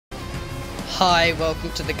Hi,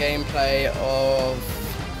 welcome to the gameplay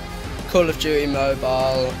of Call of Duty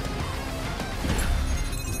Mobile.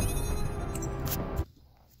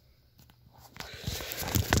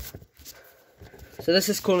 So this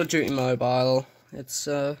is Call of Duty Mobile. It's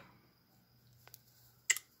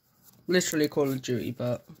literally Call of Duty,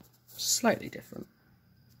 but slightly different.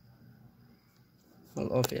 Well,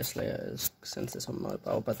 obviously it is, since it's on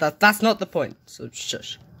mobile, but that's not the point, so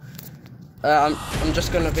shush. I'm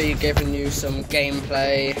just going to be giving you some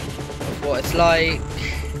gameplay of what it's like.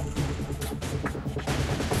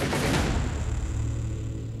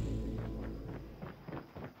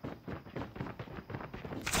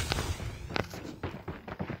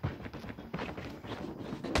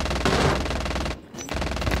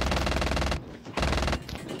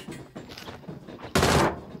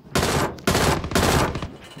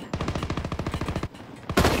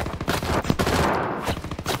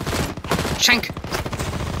 Shank!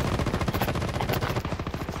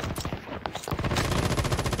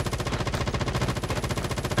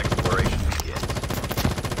 Exploration begins.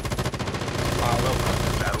 Welcome to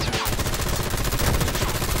Battlefield.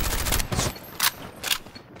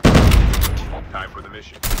 Time for the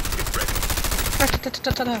mission. Get ready.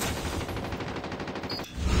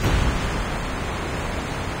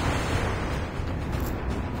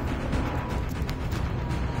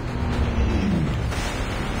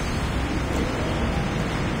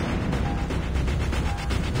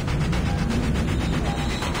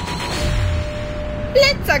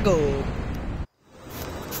 Let's go!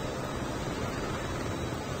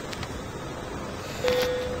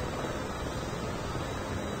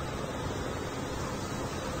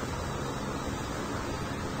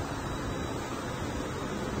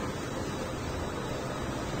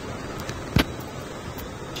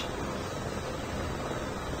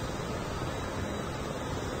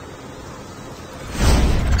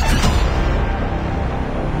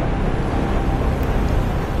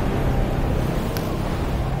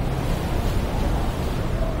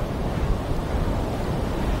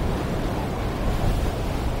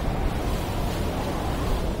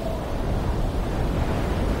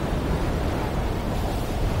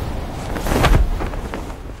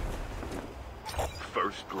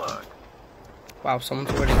 First blood. Wow, someone's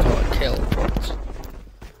already got a kill. What?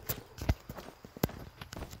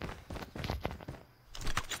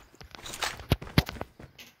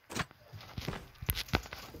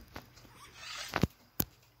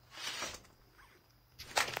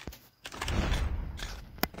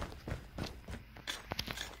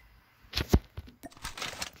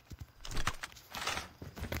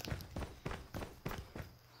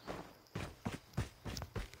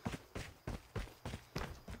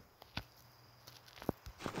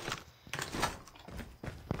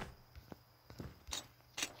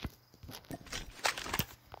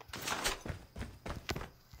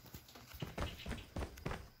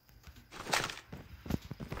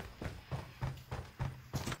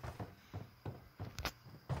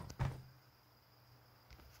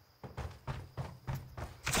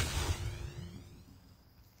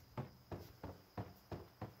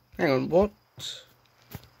 Hang on, what?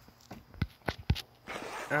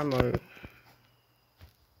 Ammo.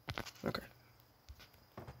 Okay.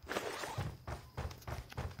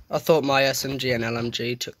 I thought my SMG and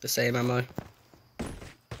LMG took the same ammo.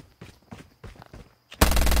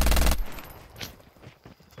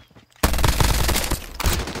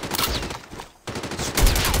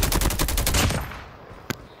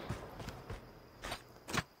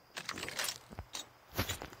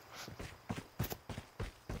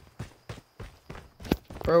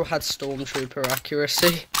 Bro had Stormtrooper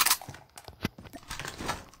accuracy.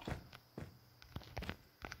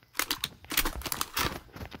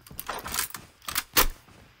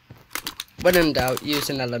 When in doubt, use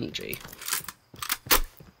an LMG.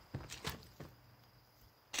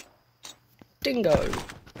 Dingo!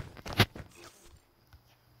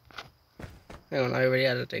 Hang on, I already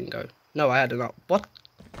had a dingo. No, I had an up. What?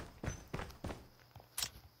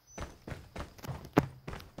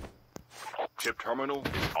 Chip terminal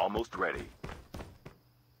is almost ready.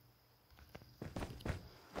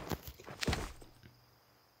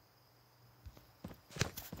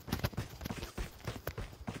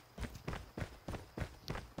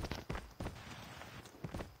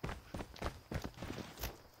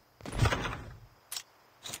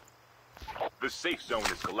 The safe zone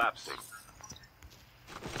is collapsing.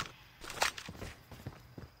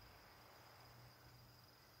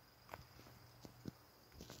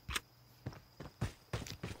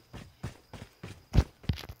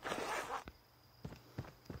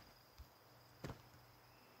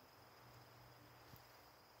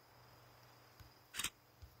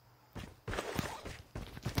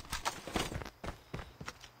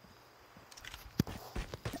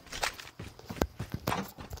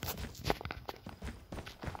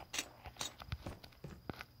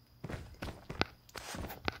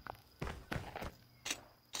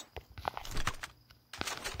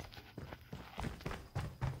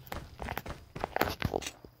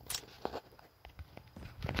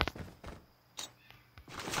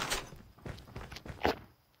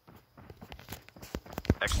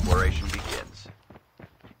 Exploration begins.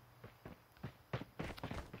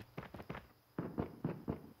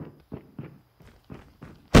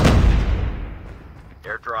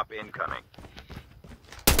 Airdrop incoming.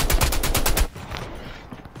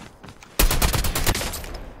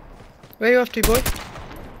 Where are you off to, boy?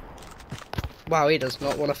 Wow, he does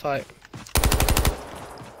not want to fight.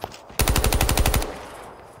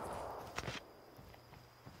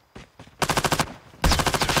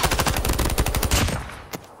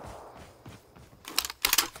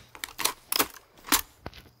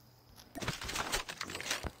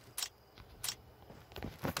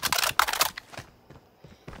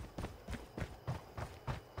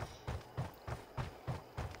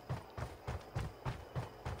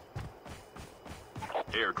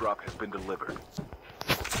 Airdrop has been delivered.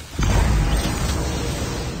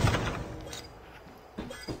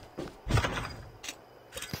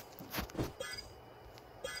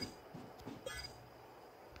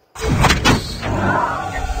 Skill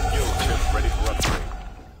chip ready for upgrade.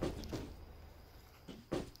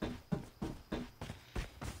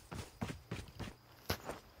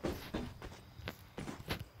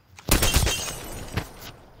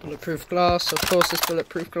 Bulletproof glass, of course it's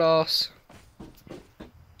bulletproof glass.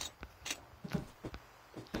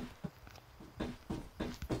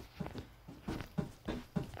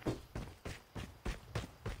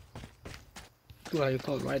 Well, you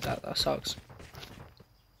can't ride that, that sucks.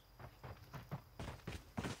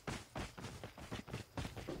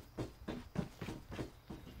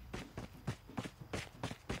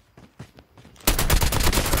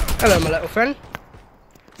 Hello, my little friend.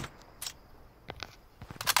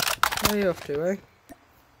 Where are you off to, eh?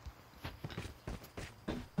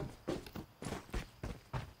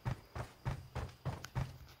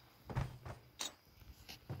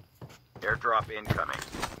 Airdrop incoming.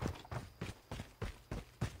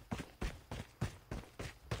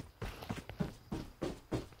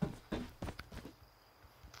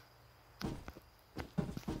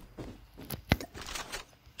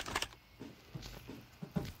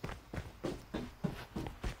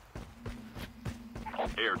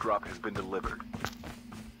 Airdrop has been delivered.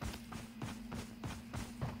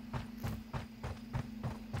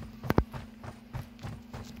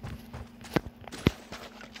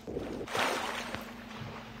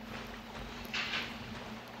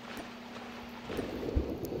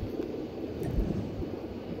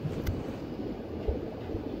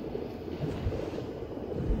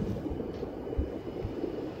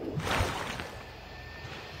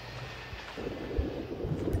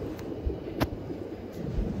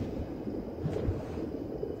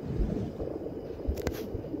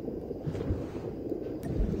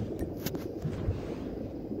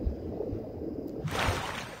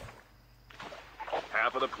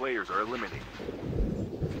 Half of the players are eliminated.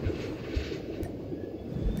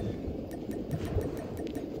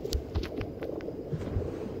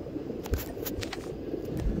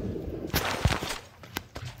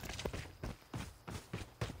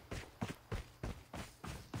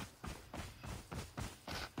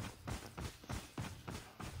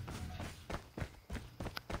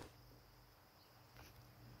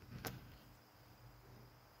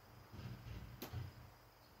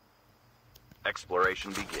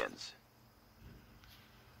 Exploration begins.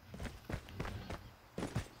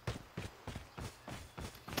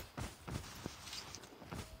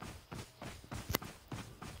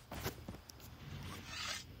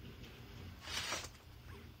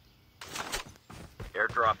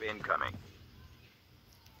 Airdrop incoming.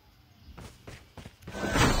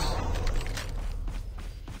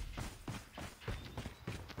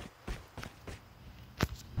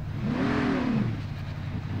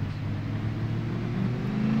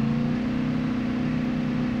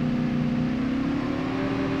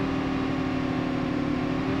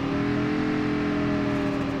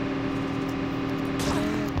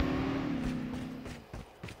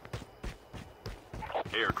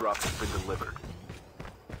 Airdrop has been delivered.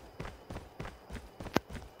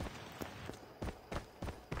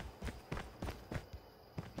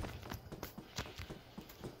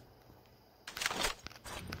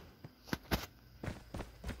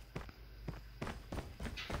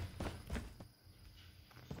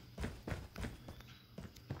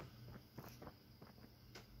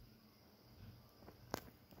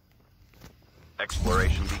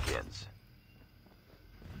 Exploration begins.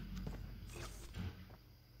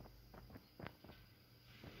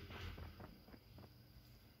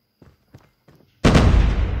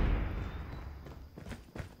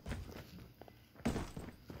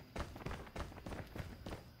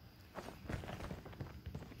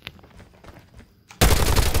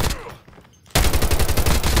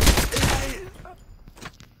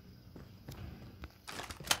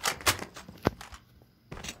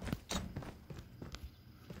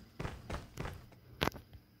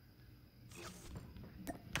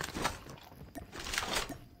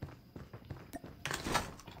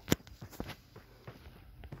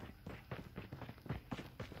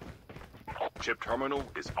 Chip terminal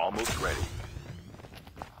is almost ready.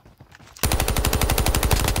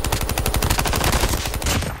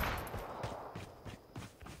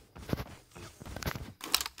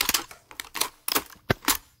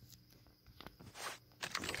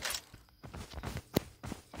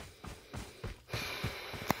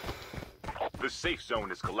 The safe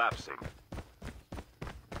zone is collapsing.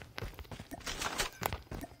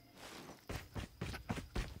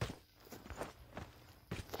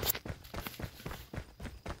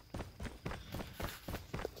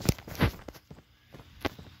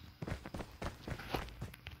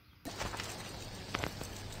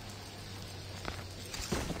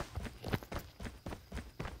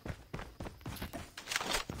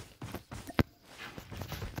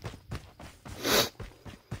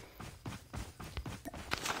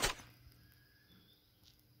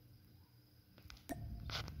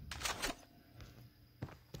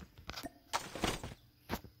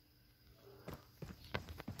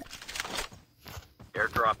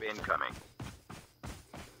 Airdrop incoming.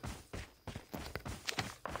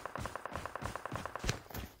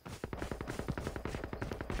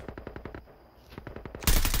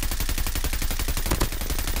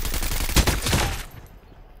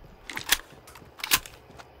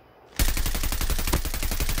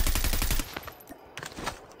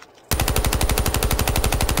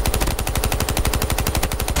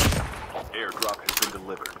 Airdrop has been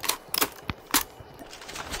delivered.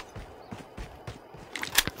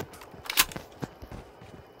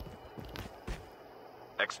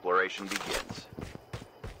 Exploration begins.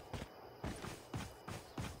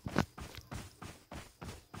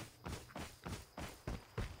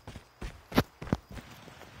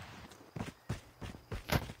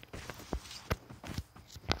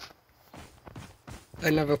 I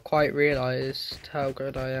never quite realised how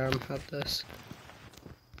good I am at this.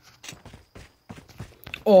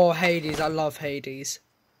 Oh, Hades, I love Hades.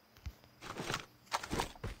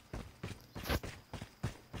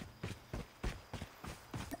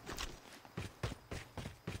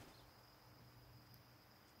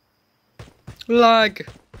 Lag.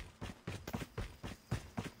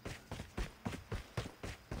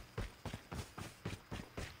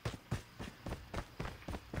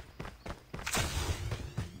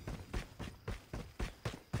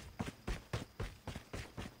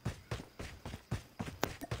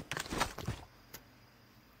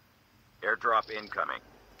 Airdrop incoming.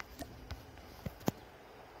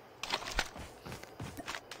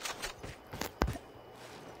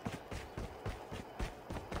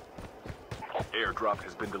 Airdrop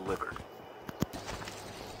has been delivered.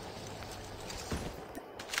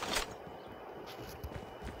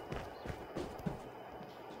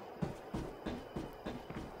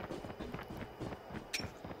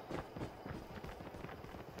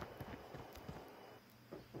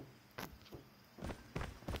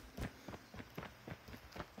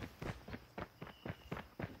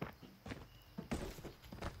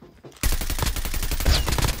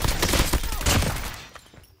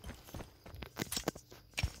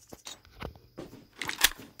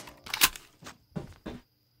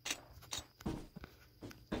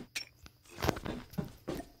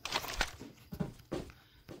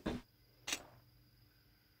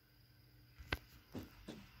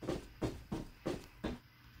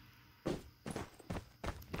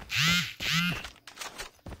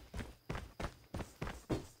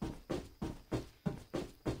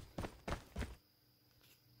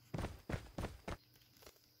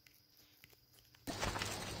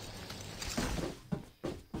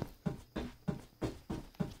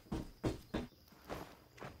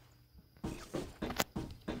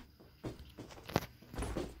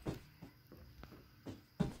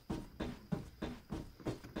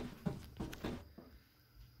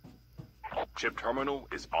 Chip terminal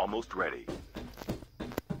is almost ready.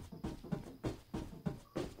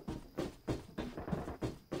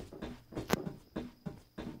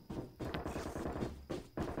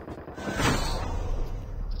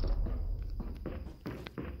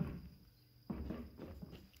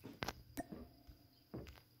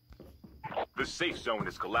 The safe zone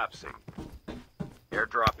is collapsing.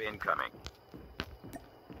 Airdrop incoming.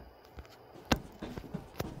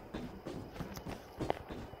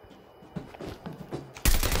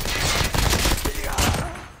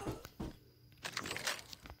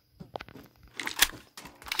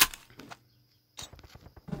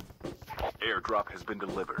 Airdrop has been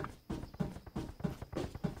delivered.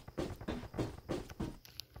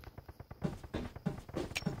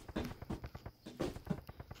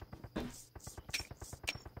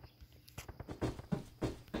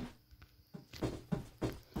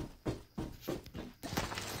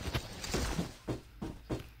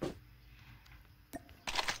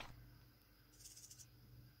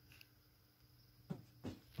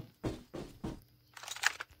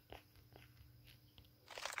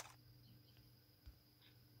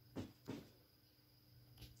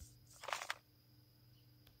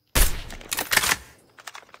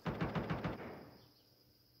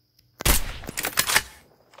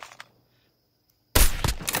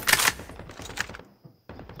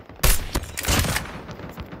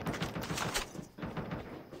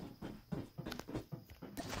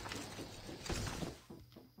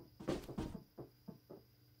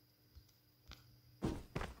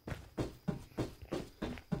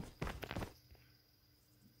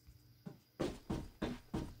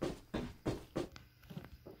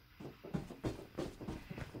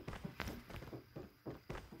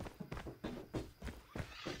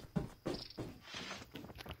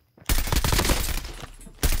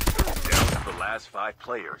 last 5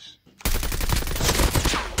 players.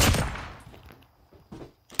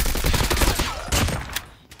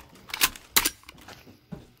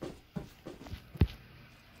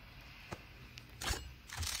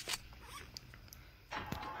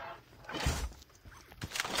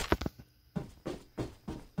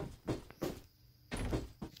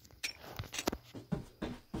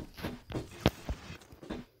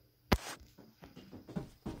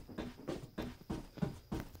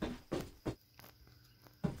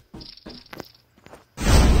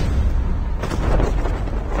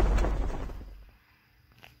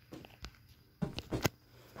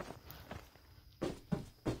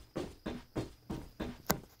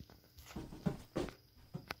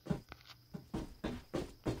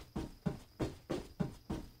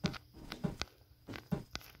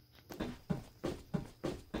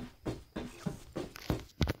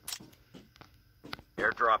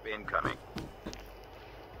 Airdrop incoming.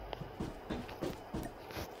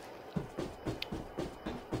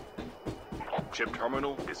 Chip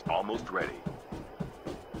terminal is almost ready.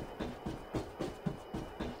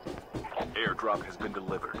 Airdrop has been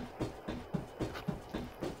delivered.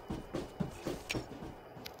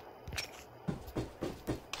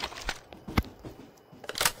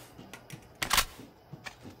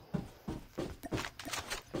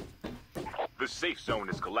 The safe zone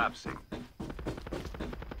is collapsing.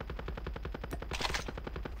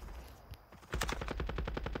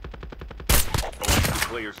 Only 2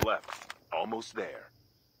 players left. Almost there.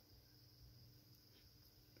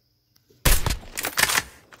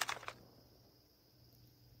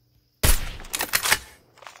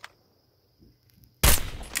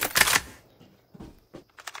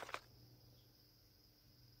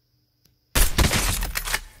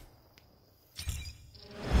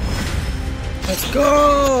 Let's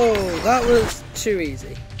go! That was too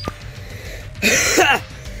easy.